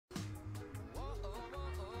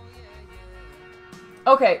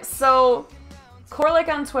Okay, so Corlick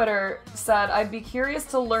on Twitter said, I'd be curious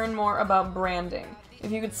to learn more about branding.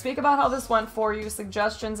 If you could speak about how this went for you,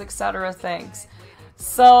 suggestions, etc. Thanks.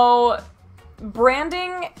 So,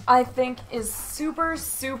 branding, I think, is super,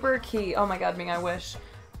 super key. Oh my god, Ming, I wish.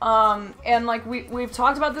 And like, we've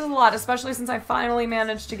talked about this a lot, especially since I finally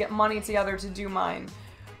managed to get money together to do mine.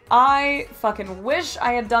 I fucking wish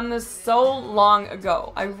I had done this so long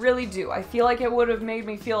ago. I really do. I feel like it would have made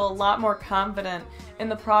me feel a lot more confident in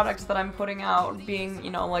the products that I'm putting out, being,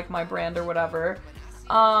 you know, like my brand or whatever.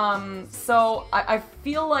 So I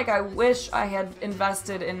feel like I wish I had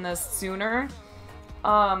invested in this sooner.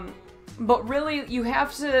 But really, you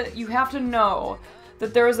have to know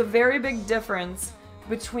that there is a very big difference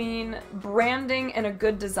between branding and a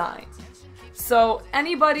good design. So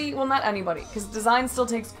anybody, well, not anybody, because design still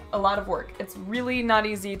takes a lot of work. It's really not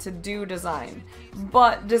easy to do design.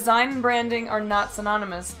 But design and branding are not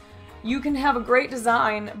synonymous. You can have a great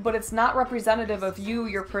design, but it's not representative of you,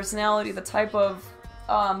 your personality, the type of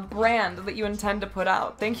brand that you intend to put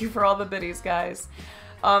out. Thank you for all the biddies, guys.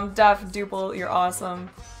 Def, Duple, you're awesome.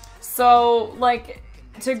 So, like,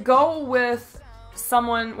 to go with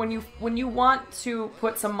someone, when you want to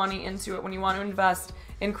put some money into it, when you want to invest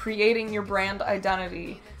in creating your brand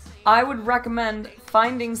identity, I would recommend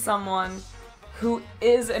finding someone who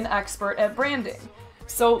is an expert at branding.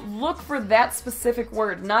 So look for that specific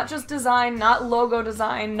word, not just design, not logo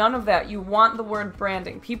design, none of that. You want the word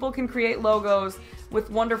branding. People can create logos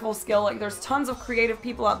with wonderful skill. Like, there's tons of creative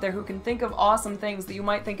people out there who can think of awesome things that you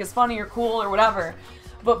might think is funny or cool or whatever.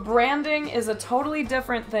 But branding is a totally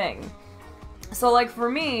different thing. So like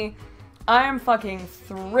for me, I am fucking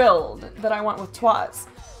thrilled that I went with Twaz.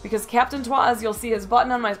 Because Captain Twaz, you'll see his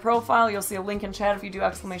button on my profile, you'll see a link in chat if you do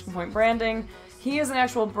exclamation point branding. He is an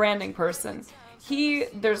actual branding person.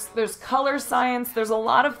 There's color science, there's a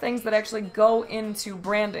lot of things that actually go into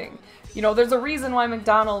branding. You know, there's a reason why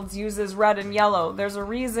McDonald's uses red and yellow. There's a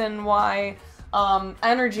reason why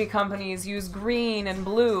energy companies use green and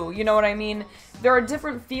blue. You know what I mean? There are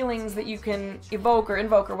different feelings that you can evoke or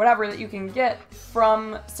invoke or whatever that you can get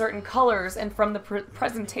from certain colors and from the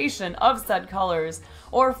presentation of said colors,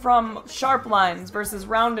 or from sharp lines versus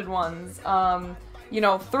rounded ones, you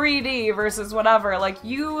know, 3D versus whatever. Like,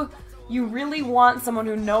 you really want someone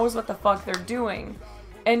who knows what the fuck they're doing.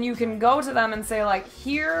 And you can go to them and say, like,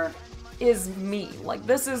 here is me. Like,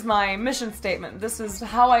 this is my mission statement. This is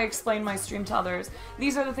how I explain my stream to others.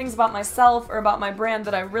 These are the things about myself or about my brand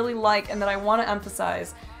that I really like and that I want to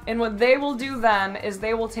emphasize. And what they will do then is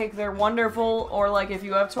they will take their wonderful, or like if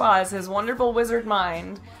you have Twaz, his wonderful wizard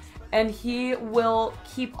mind, and he will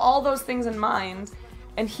keep all those things in mind,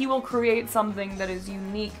 and he will create something that is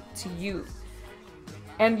unique to you.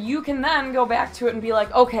 And you can then go back to it and be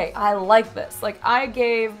like, okay, I like this. Like,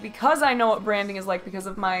 because I know what branding is like because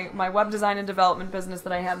of my web design and development business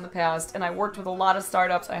that I had in the past, and I worked with a lot of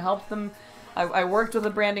startups, I helped them, I worked with a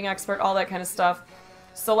branding expert, all that kind of stuff.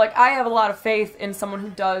 So, like, I have a lot of faith in someone who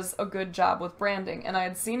does a good job with branding. And I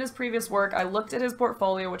had seen his previous work, I looked at his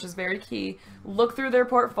portfolio, which is very key, look through their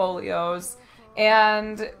portfolios,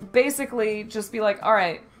 and basically just be like,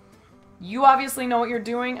 alright, you obviously know what you're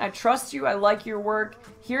doing, I trust you, I like your work,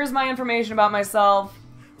 here's my information about myself,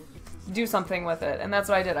 do something with it. And that's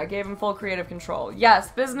what I did. I gave him full creative control.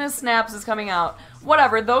 Yes, Business Snaps is coming out.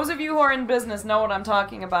 Whatever, those of you who are in business know what I'm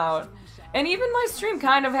talking about. And even my stream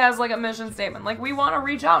kind of has like a mission statement. Like, we want to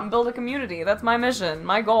reach out and build a community. That's my mission,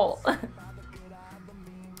 my goal.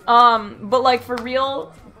 But like, for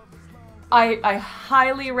real, I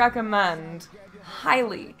highly recommend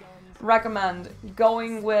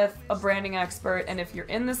going with a branding expert. And if you're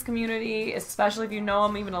in this community, especially if you know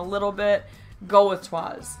him even a little bit, go with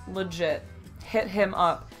Twaz. Legit. Hit him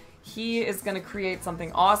up. He is going to create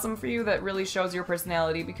something awesome for you that really shows your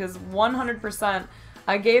personality, because 100%,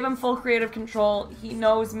 I gave him full creative control. He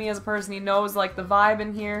knows me as a person. He knows, like, the vibe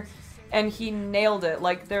in here, and he nailed it.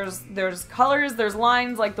 Like, there's colors, there's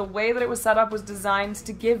lines. Like, the way that it was set up was designed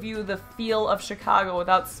to give you the feel of Chicago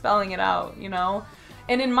without spelling it out, you know?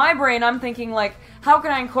 And in my brain, I'm thinking, like, how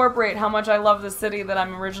can I incorporate how much I love the city that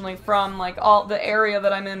I'm originally from, like, all the area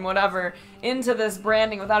that I'm in, whatever, into this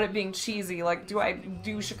branding without it being cheesy? Like, do I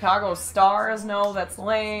do Chicago stars? No, that's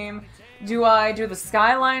lame. Do I do the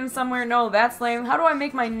skyline somewhere? No, that's lame. How do I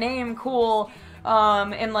make my name cool,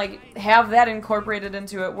 and, like, have that incorporated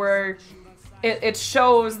into it where it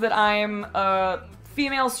shows that I'm a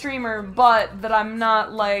female streamer, but that I'm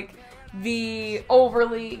not, like, the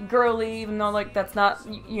overly girly, even though, like, that's not,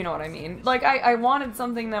 you know what I mean. Like, I wanted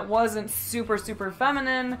something that wasn't super, super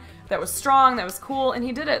feminine, that was strong, that was cool, and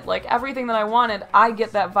he did it. Like, everything that I wanted, I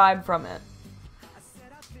get that vibe from it.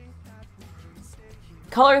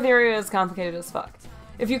 Color theory is complicated as fuck.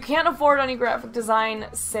 If you can't afford any graphic design,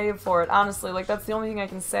 save for it. Honestly, like, that's the only thing I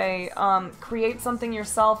can say. Create something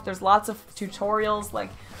yourself. There's lots of tutorials.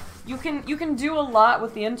 Like, you can do a lot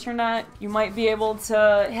with the internet. You might be able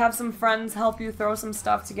to have some friends help you throw some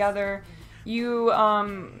stuff together. You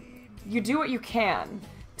do what you can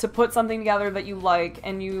to put something together that you like,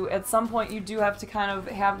 and at some point you do have to kind of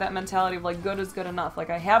have that mentality of like, good is good enough. Like,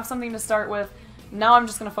 I have something to start with. Now I'm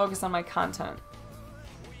just gonna focus on my content.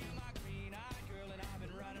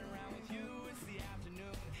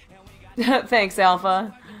 Thanks,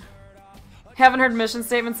 Alpha. Haven't heard mission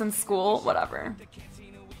statements in school? Whatever.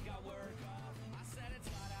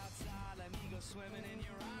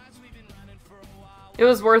 It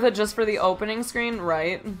was worth it just for the opening screen,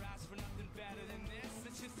 right?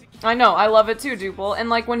 I know, I love it too, Duple. And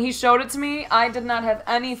like, when he showed it to me, I did not have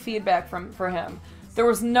any feedback for him. There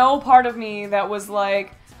was no part of me that was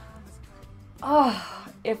like, oh,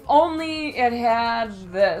 if only it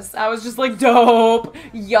had this. I was just like, dope,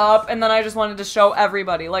 yup, and then I just wanted to show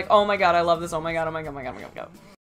everybody, like, oh my god, I love this, oh my god, oh my god, oh my god, oh my god, oh my god.